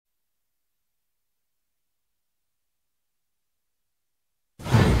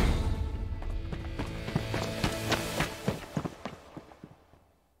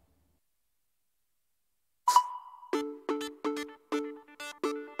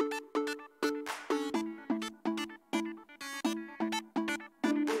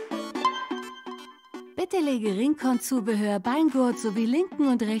Bitte lege Ringkorn-Zubehör, Beingurt sowie linken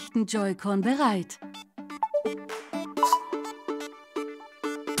und rechten Joy-Con bereit.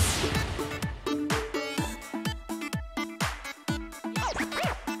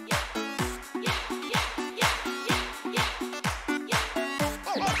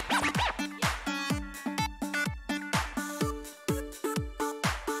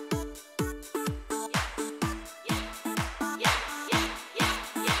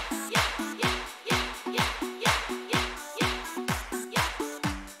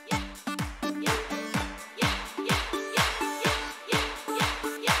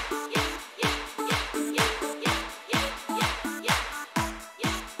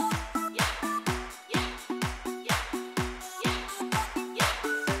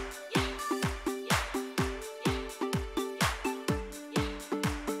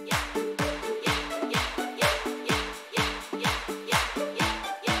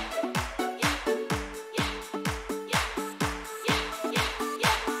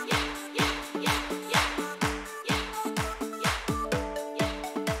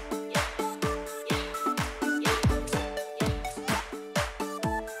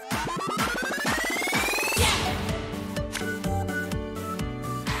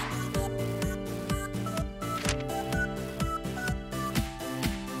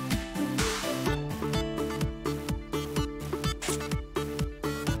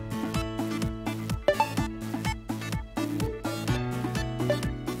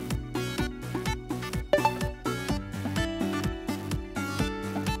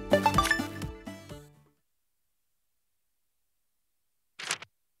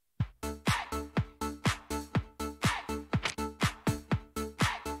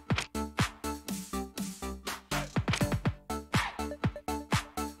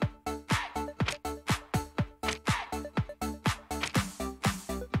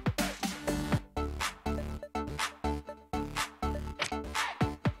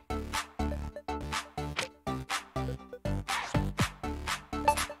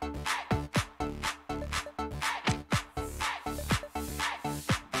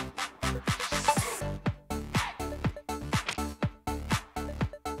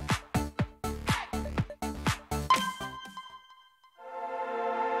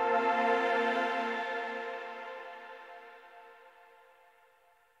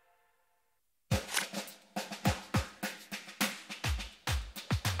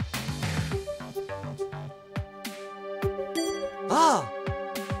 Ah!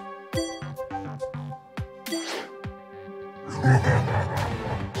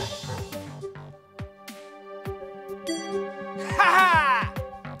 Haha!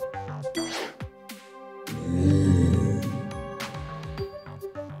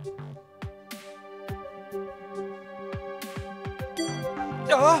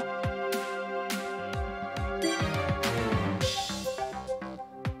 Ja!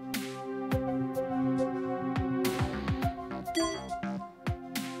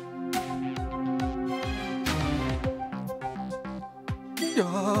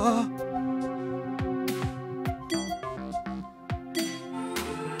 Ja.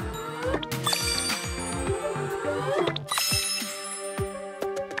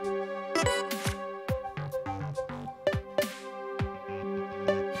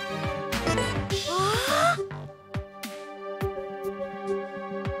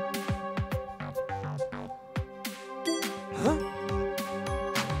 Hä?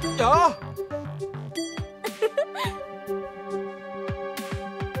 Ja.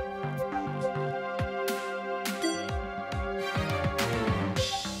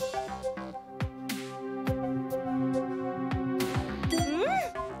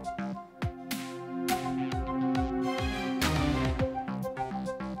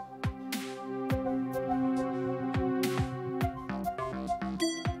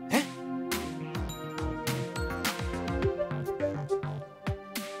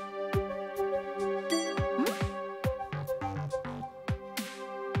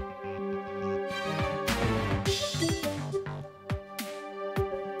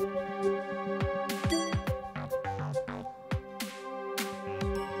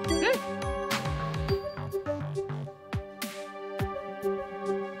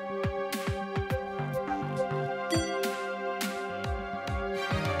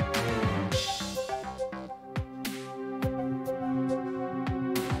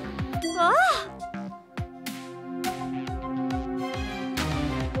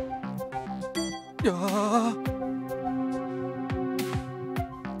 Ja.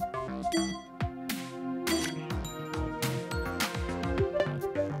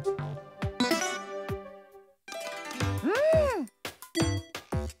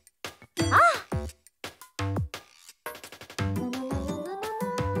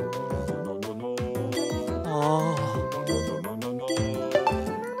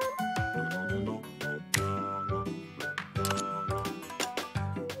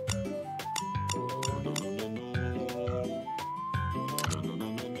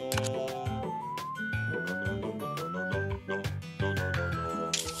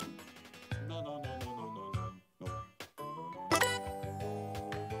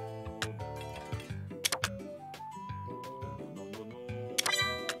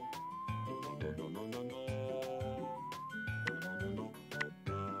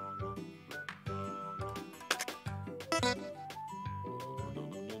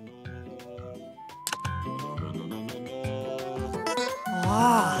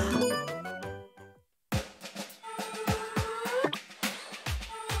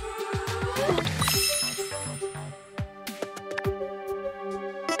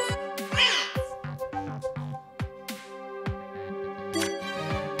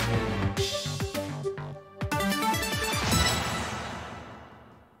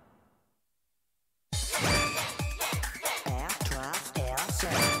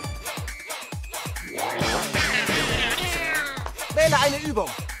 eine Übung.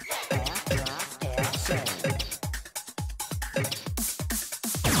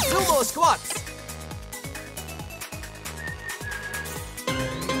 Sumo Squats.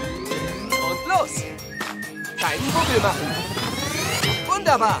 Und los. Keinen Buckel machen.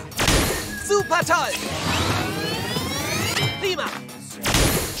 Wunderbar. Super toll. Prima.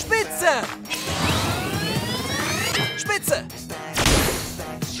 Spitze. Spitze.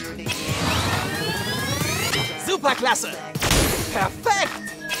 Superklasse. Perfekt.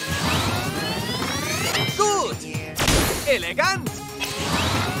 Gut. Elegant.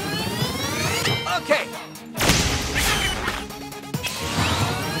 Okay.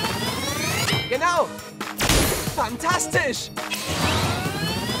 Genau. Fantastisch.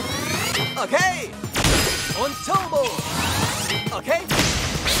 Okay. Und Turbo. Okay.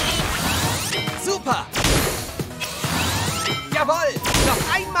 Super. Jawohl.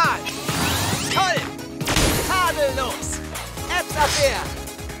 Noch einmal. Toll. Tadellos. Erzabwehr.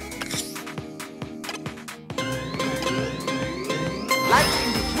 Bleib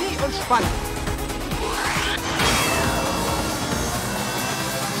in die Knie und spann.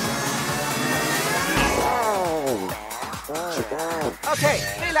 Okay,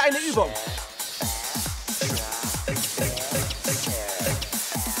 wähle eine Übung.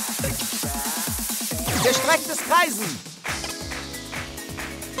 Gestrecktes Kreisen.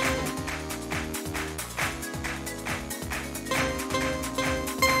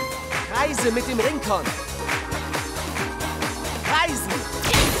 Kreise mit dem Ringkorn. Kreisen.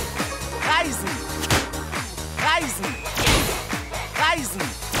 Kreisen. Kreisen. Kreisen.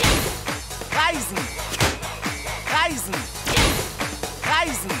 Kreisen. Kreisen.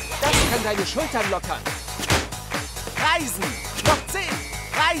 Kreisen. Das kann deine Schultern lockern. Kreisen. Noch 10.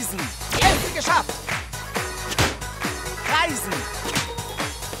 Kreisen. Hälfte geschafft. Kreisen.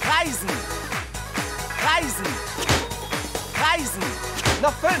 Kreisen. Kreisen. Kreisen.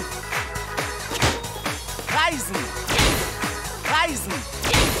 Noch 5. Kreisen. Kreisen.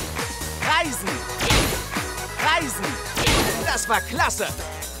 Kreisen. Kreisen. Das war klasse.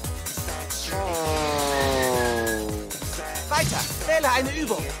 Weiter. Wähle eine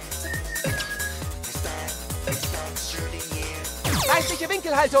Übung. Seitliche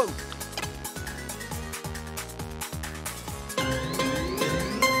Winkelhaltung.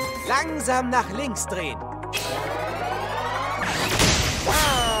 Langsam nach links drehen.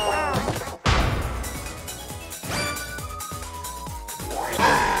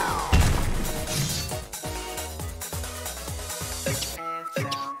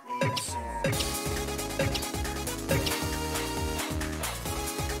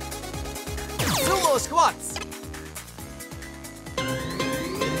 Sumo Squats.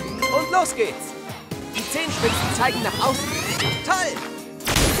 Und los geht's. Die Zehenspitzen zeigen nach außen. Toll.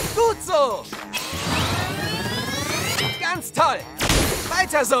 Gut so. Ganz toll.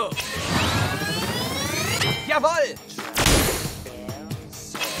 Weiter so. Jawohl.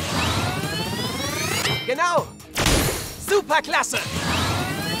 Genau. Superklasse.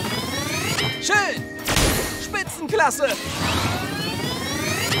 Schön. Spitzenklasse.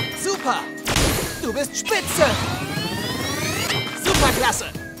 Super. Du bist spitze. Superklasse.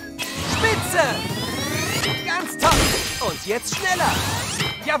 Spitze. Ganz toll. Und jetzt schneller.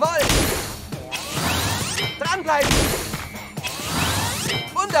 Jawohl. Dranbleiben.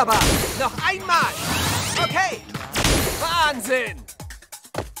 Wunderbar. Noch einmal. Okay. Wahnsinn.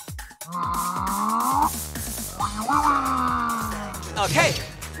 Okay.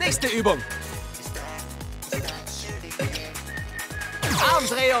 Nächste Übung.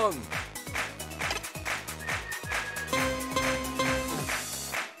 Armdrehung.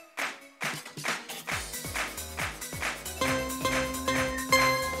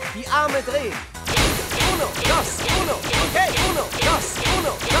 Die Arme drehen. Uno, dos, uno. Okay, uno, dos,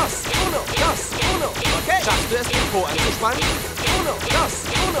 uno, dos, uno, dos, uno. Okay. Schaffst du es, den Po anzuspannen? Uno, dos,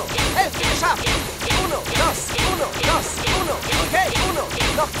 uno. Hälfte geschafft. Uno, dos, uno, dos, uno. Okay, uno.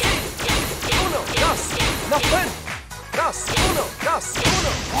 Noch 10. Uno, dos. Noch 5. Dos, uno, dos,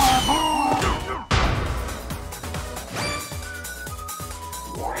 uno.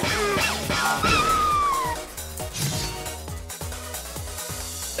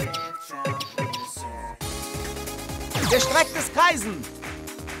 Gestrecktes Kreisen.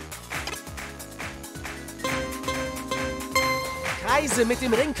 Kreise mit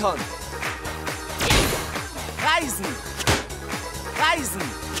dem Ringkorn. Kreisen. Kreisen.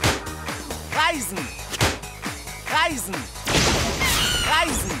 Kreisen. Kreisen.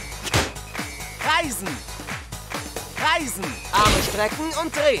 Kreisen. Kreisen. Kreisen. Arme strecken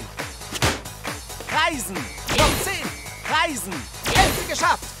und drehen. Kreisen. Noch 10. Kreisen. Hälfte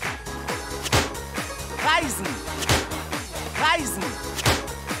geschafft. Kreisen. Reisen.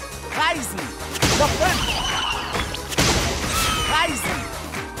 Reisen. Noch 5. Reisen.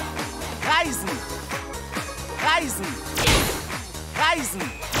 Reisen. Reisen.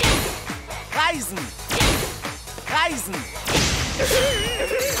 Reisen. Reisen. Reisen.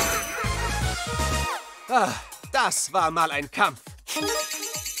 Ah, das war mal ein Kampf.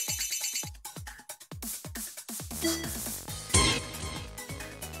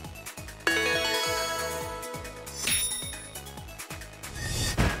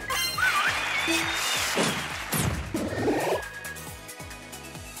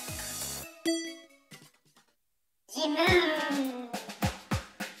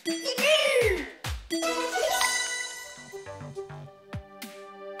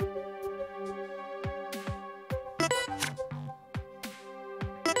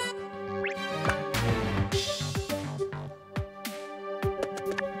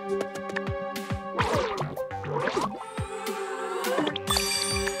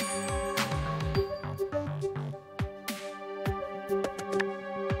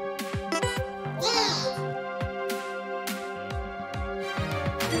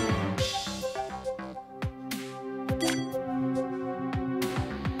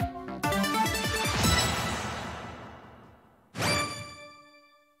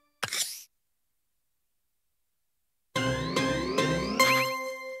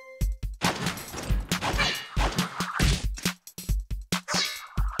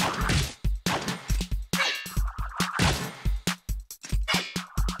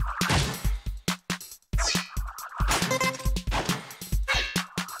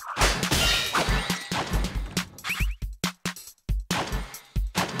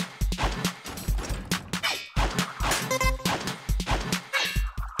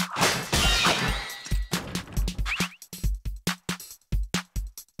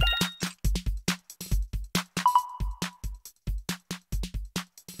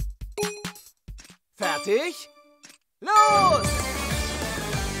 Fertig? Los!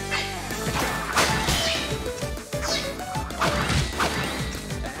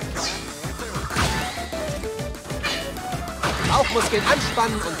 Bauchmuskeln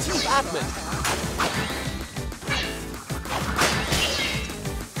anspannen und tief atmen.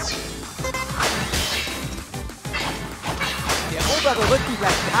 Der obere Rücken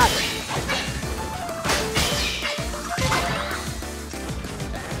bleibt gerade.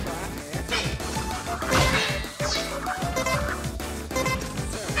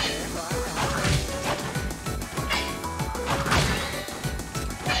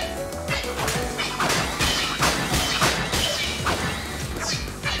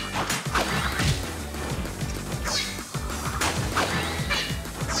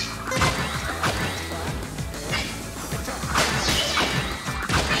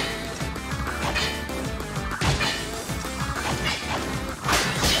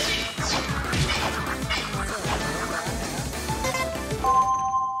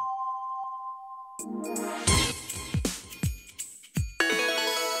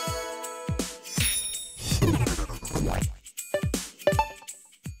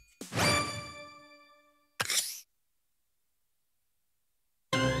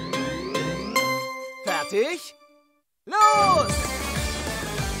 Fertig? Los!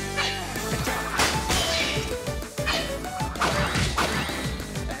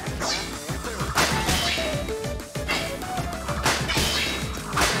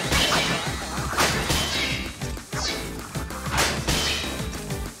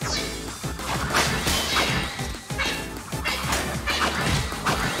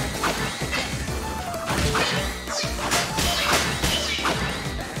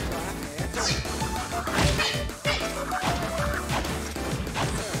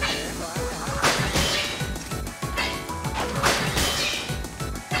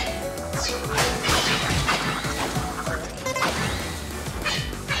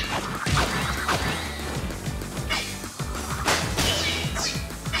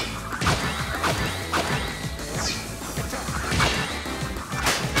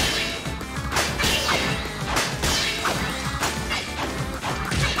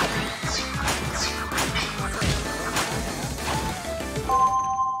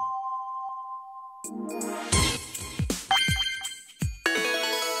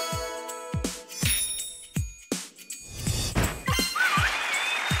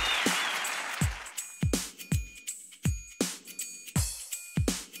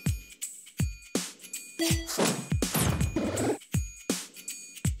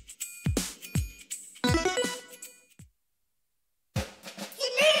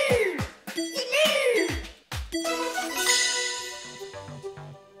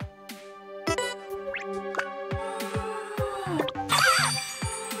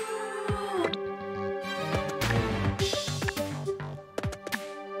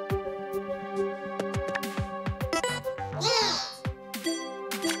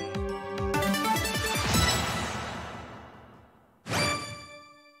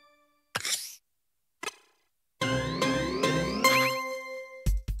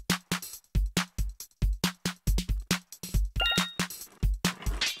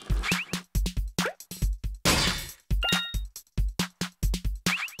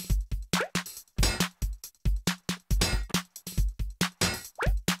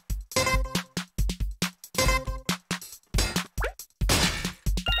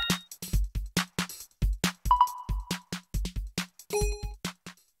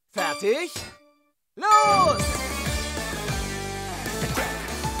 Fertig? Los!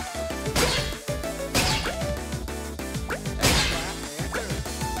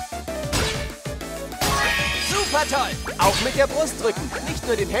 Super toll! Auch mit der Brust drücken, nicht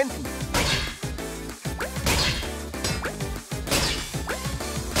nur den Händen.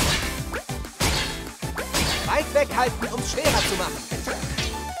 Weit weghalten, um es schwerer zu machen.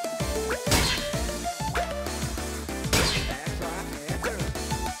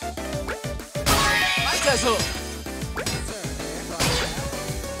 Weiter so!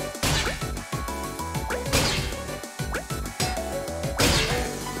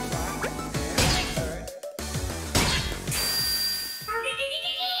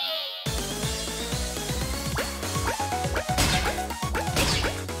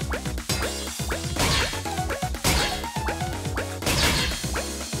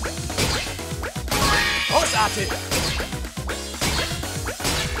 Großartig!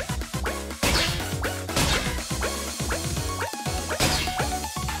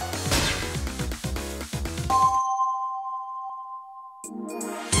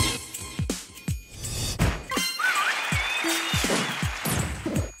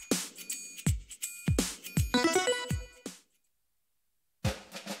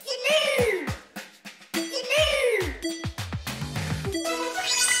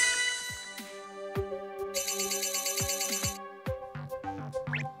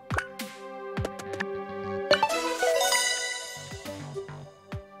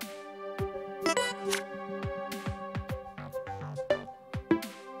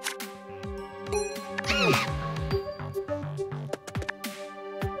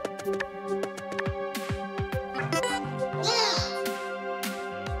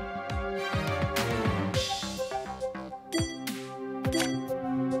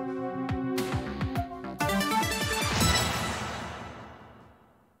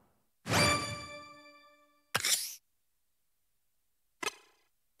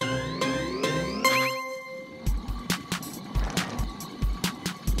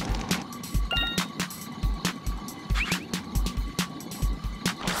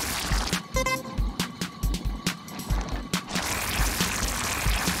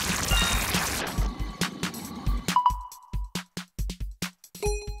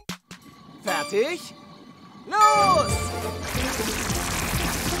 Fertig? Los!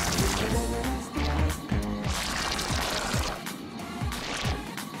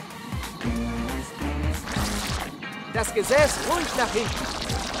 Das Gesäß ruhig nach hinten.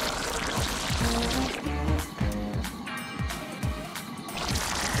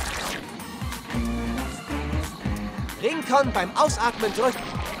 Ringcon beim Ausatmen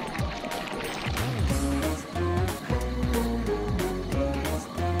drücken.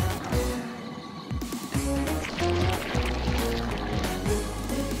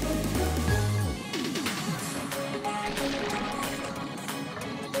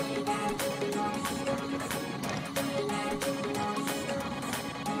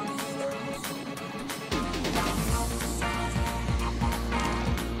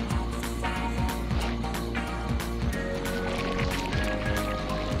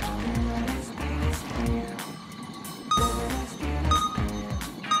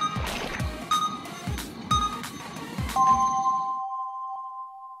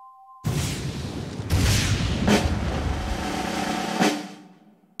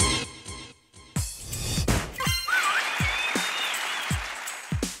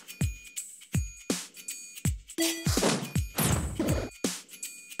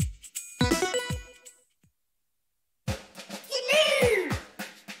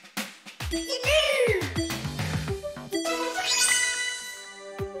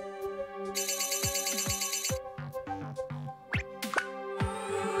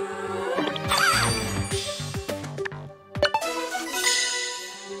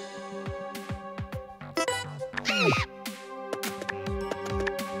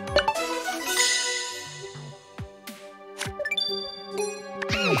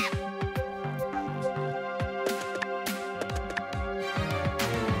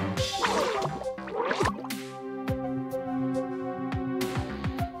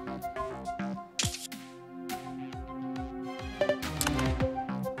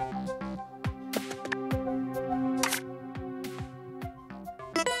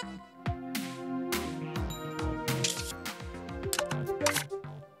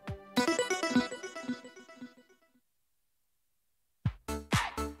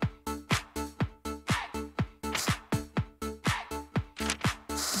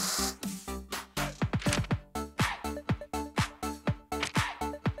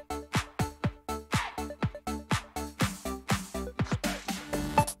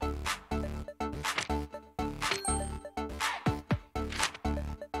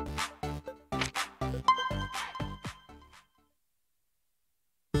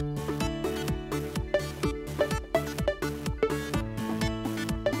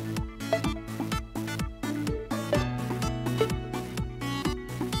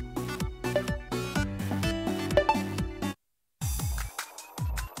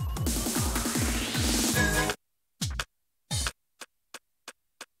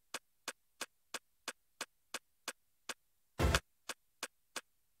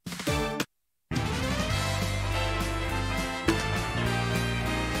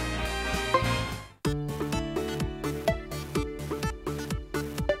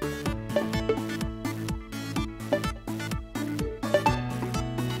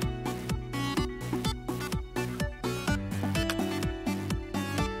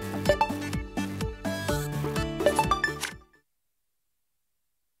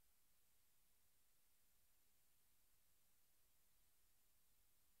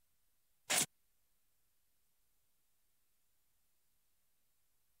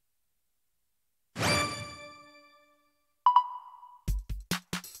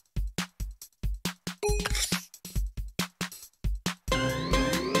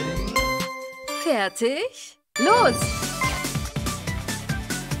 Fertig? Los!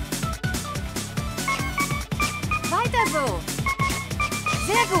 Weiter so!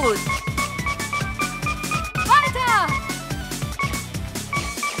 Sehr gut! Weiter!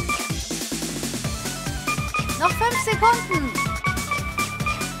 Noch 5 Sekunden!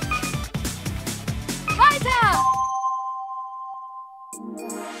 Weiter!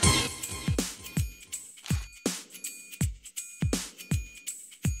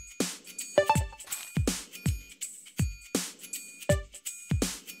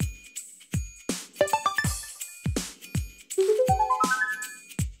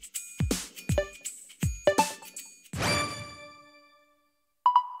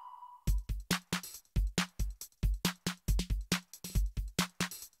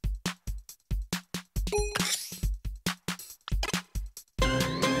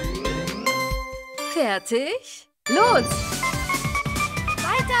 Fertig? Los!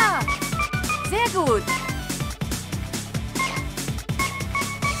 Weiter! Sehr gut!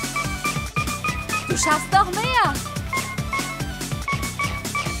 Du schaffst doch mehr!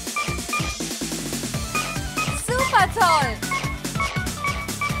 Super toll!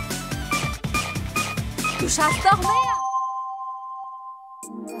 Du schaffst doch mehr!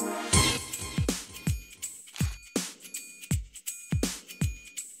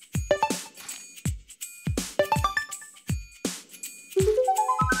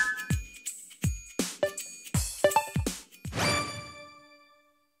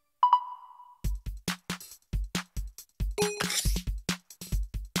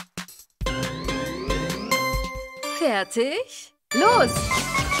 Fertig? Los!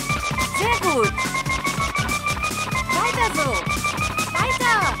 Sehr gut! Weiter so!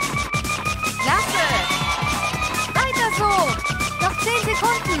 Weiter! Klasse! Weiter so! Noch 10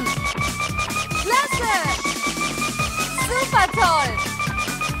 Sekunden! Klasse! Super toll!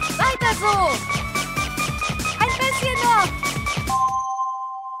 Weiter so! Ein bisschen noch!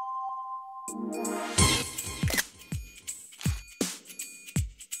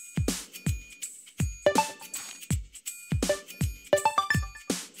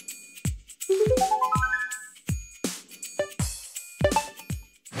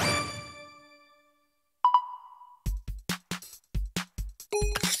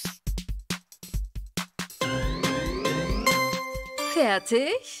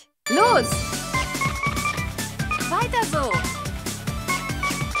 Fertig? Los! Weiter so!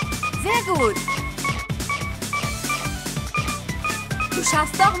 Sehr gut! Du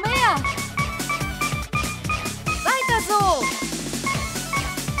schaffst doch mehr! Weiter so!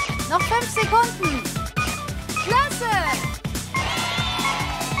 Noch 5 Sekunden! Klasse!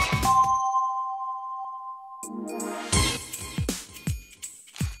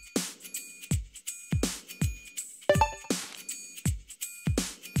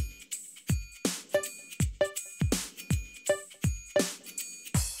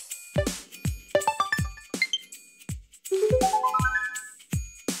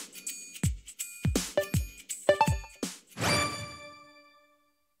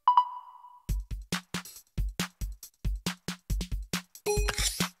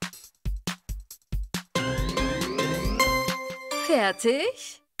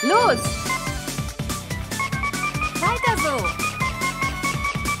 Fertig? Los! Weiter so!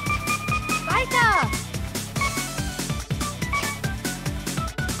 Weiter!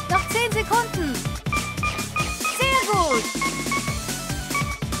 Noch 10 Sekunden! Sehr gut!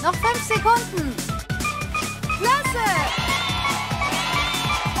 Noch 5 Sekunden! Klasse!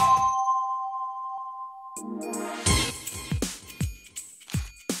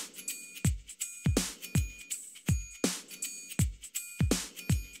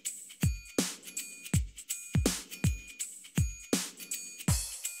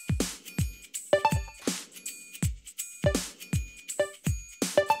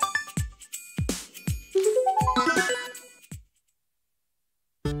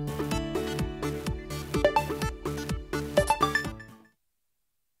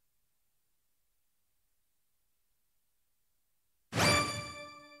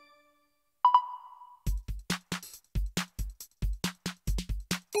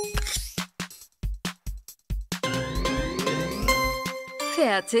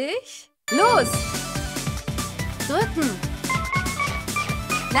 Fertig? Los! Drücken!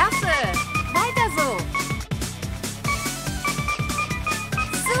 Klasse! Weiter so!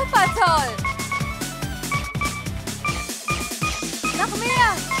 Super toll! Noch mehr!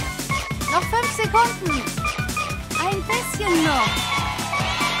 Noch 5 Sekunden! Ein bisschen noch!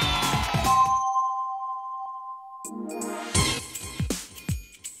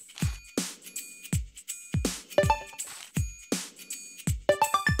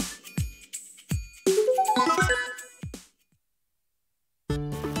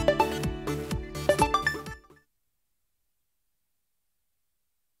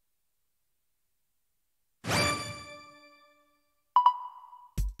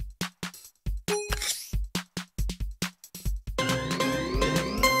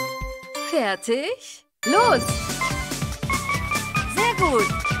 Fertig? Los! Sehr gut!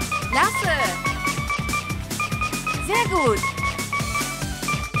 Klasse! Sehr gut!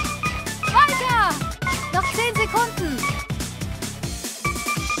 Weiter! Noch 10 Sekunden!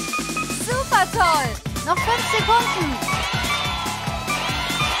 Super toll! Noch 5 Sekunden!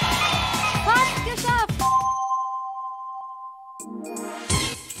 Fast geschafft!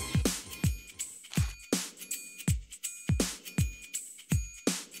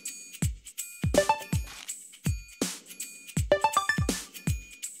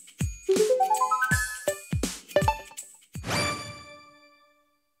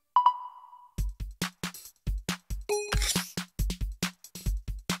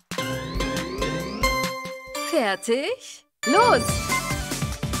 Fertig? Los!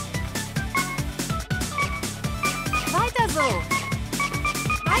 Weiter so!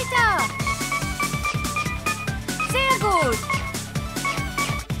 Weiter! Sehr gut!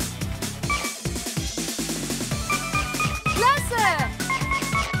 Klasse!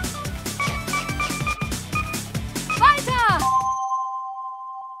 Weiter!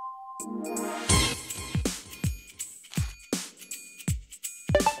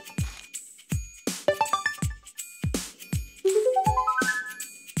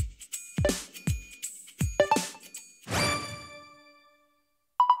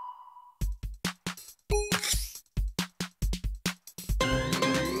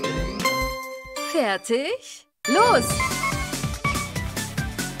 Fertig? Los!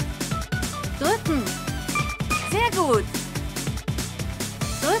 Drücken! Sehr gut!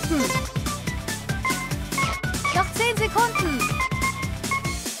 Drücken! Noch 10 Sekunden!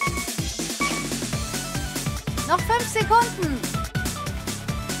 Noch 5 Sekunden!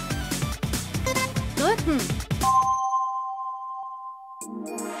 Drücken!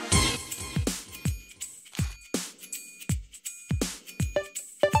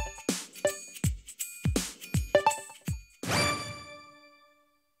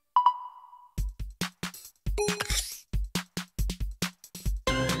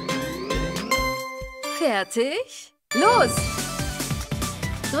 Fertig? Los!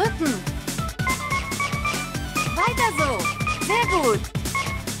 Drücken! Weiter so! Sehr gut!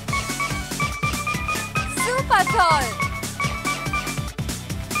 Super toll!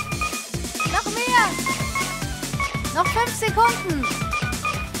 Noch mehr! Noch 5 Sekunden!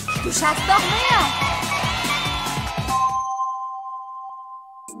 Du schaffst noch mehr!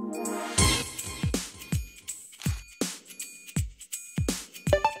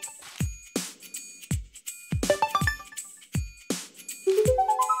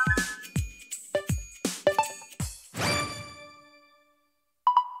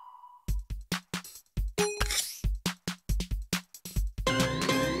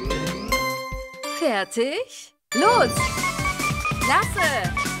 Fertig? Los! Klasse!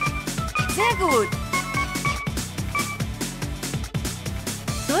 Sehr gut!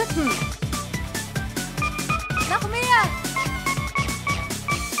 Drücken! Noch mehr!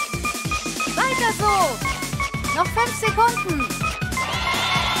 Weiter so! Noch 5 Sekunden!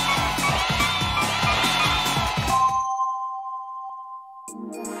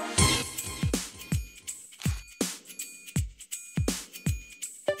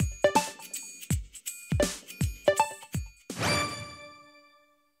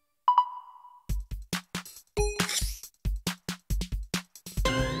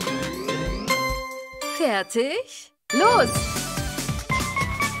 Fertig? Los!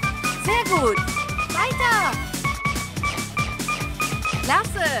 Sehr gut! Weiter!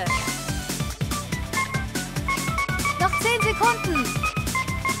 Klasse! Noch 10 Sekunden!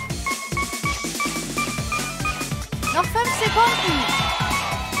 Noch 5 Sekunden!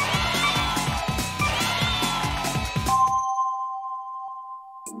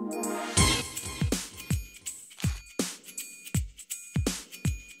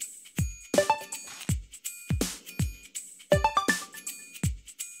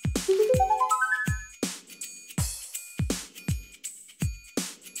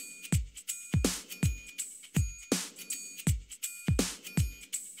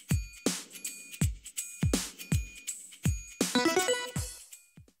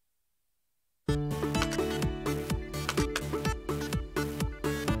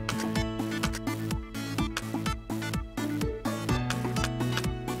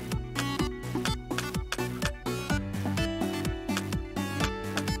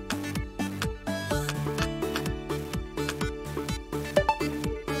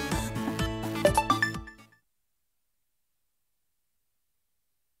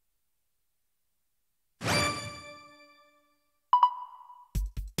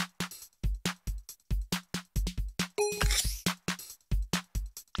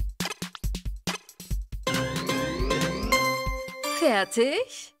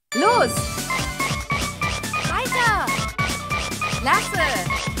 Fertig? Los! Weiter! Klasse!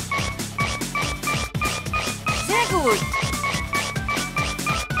 Sehr gut!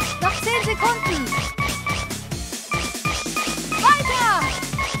 Noch 10 Sekunden! Weiter!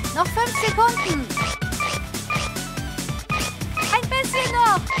 Noch 5 Sekunden! Ein bisschen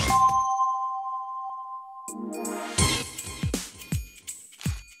noch!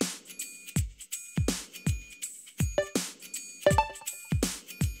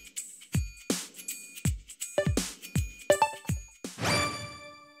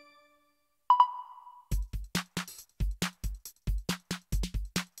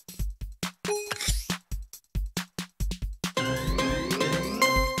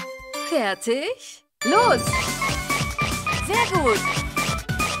 Fertig? Los! Sehr gut!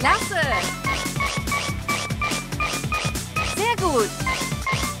 Klasse! Sehr gut!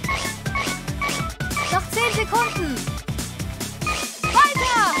 Noch 10 Sekunden!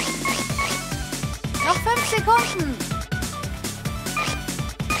 Weiter! Noch 5 Sekunden!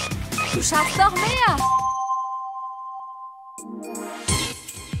 Du schaffst doch mehr!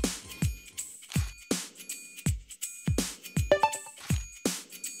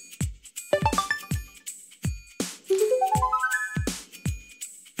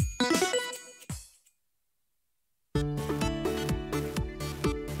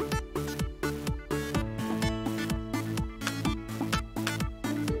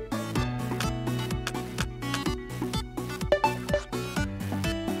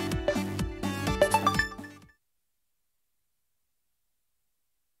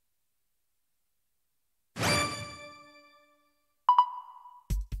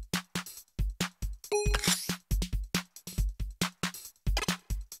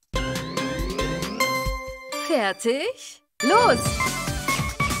 Fertig? Los!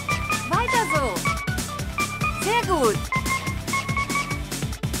 Weiter so! Sehr gut!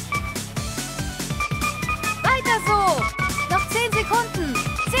 Weiter so! Noch 10 Sekunden!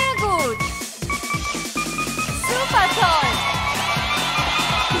 Sehr gut! Super toll!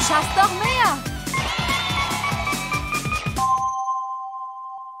 Du schaffst doch mehr!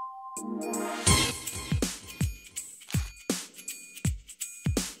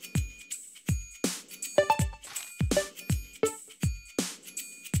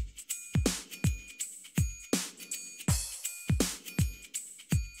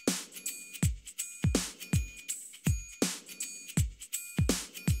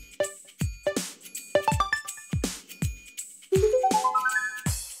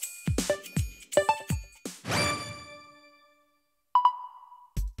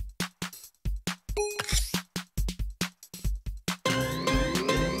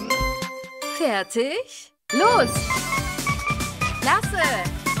 Fertig? Los! Klasse!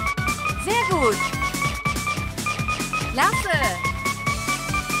 Sehr gut! Klasse!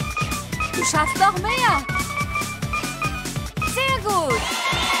 Du schaffst doch mehr! Sehr gut!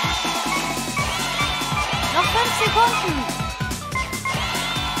 Noch 5 Sekunden!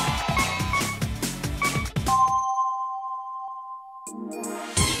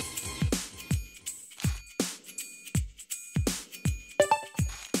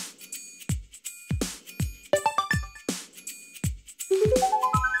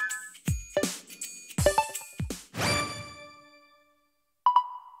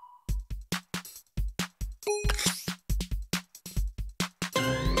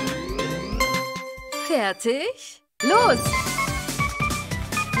 Fertig? Los!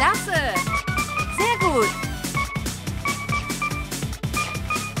 Klasse! Sehr gut!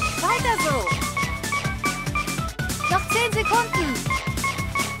 Weiter so! Noch 10 Sekunden!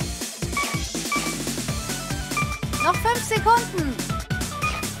 Noch 5 Sekunden!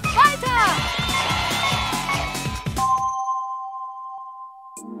 Weiter!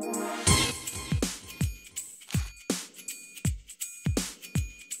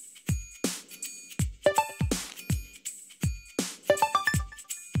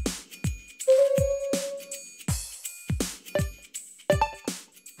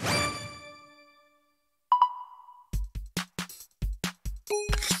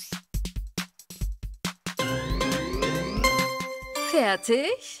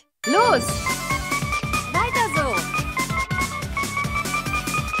 Fertig? Los! Weiter so!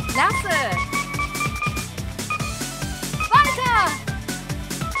 Klasse! Weiter!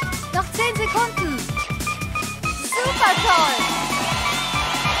 Noch 10 Sekunden! Super toll!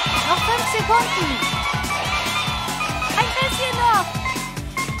 Noch 5 Sekunden! Ein bisschen noch!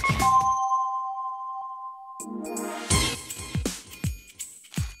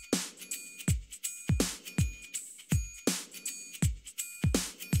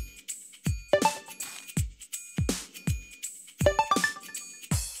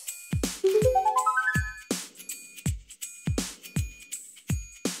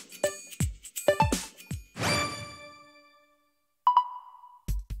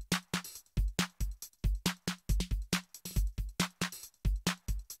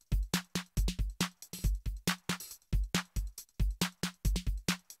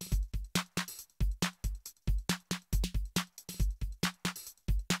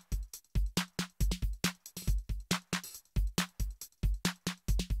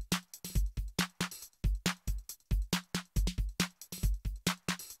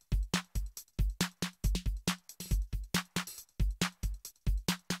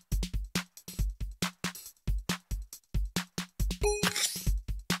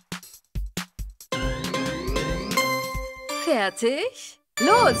 Fertig?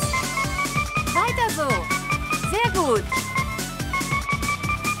 Los! Weiter so! Sehr gut!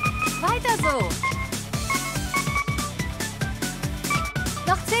 Weiter so!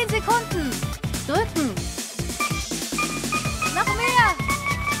 Noch 10 Sekunden! Drücken! Noch mehr!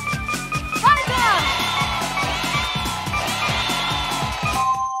 Weiter!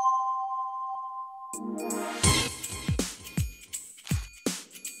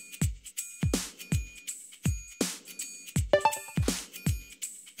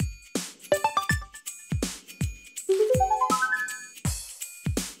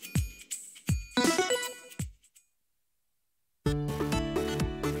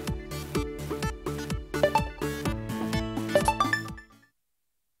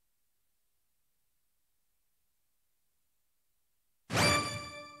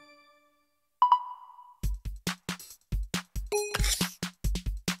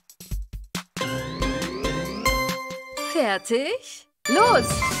 Fertig? Los!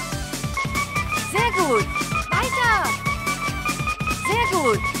 Sehr gut! Weiter! Sehr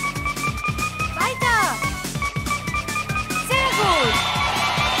gut! Weiter! Sehr gut!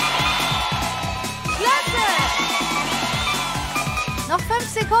 Klasse! Noch 5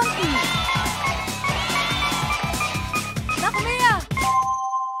 Sekunden! Noch mehr!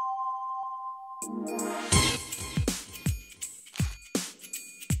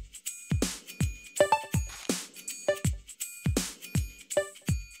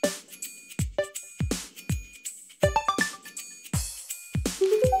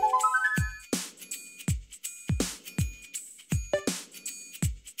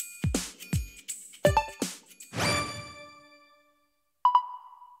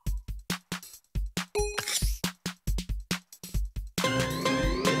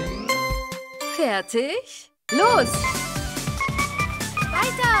 Fertig? Los!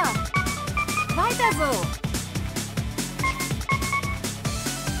 Weiter! Weiter so!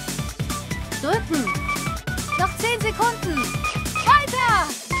 Drücken! Noch 10 Sekunden! Weiter!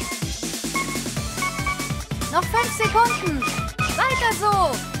 Noch 5 Sekunden! Weiter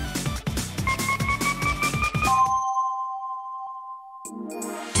so!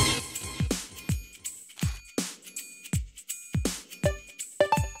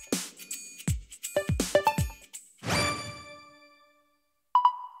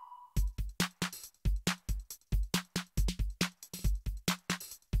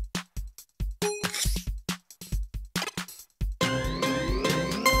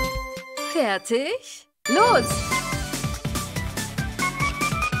 Fertig? Los!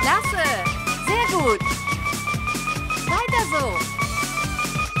 Klasse! Sehr gut! Weiter so!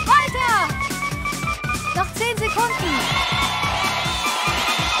 Weiter! Noch 10 Sekunden!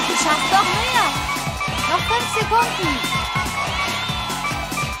 Du schaffst doch mehr! Noch 5 Sekunden!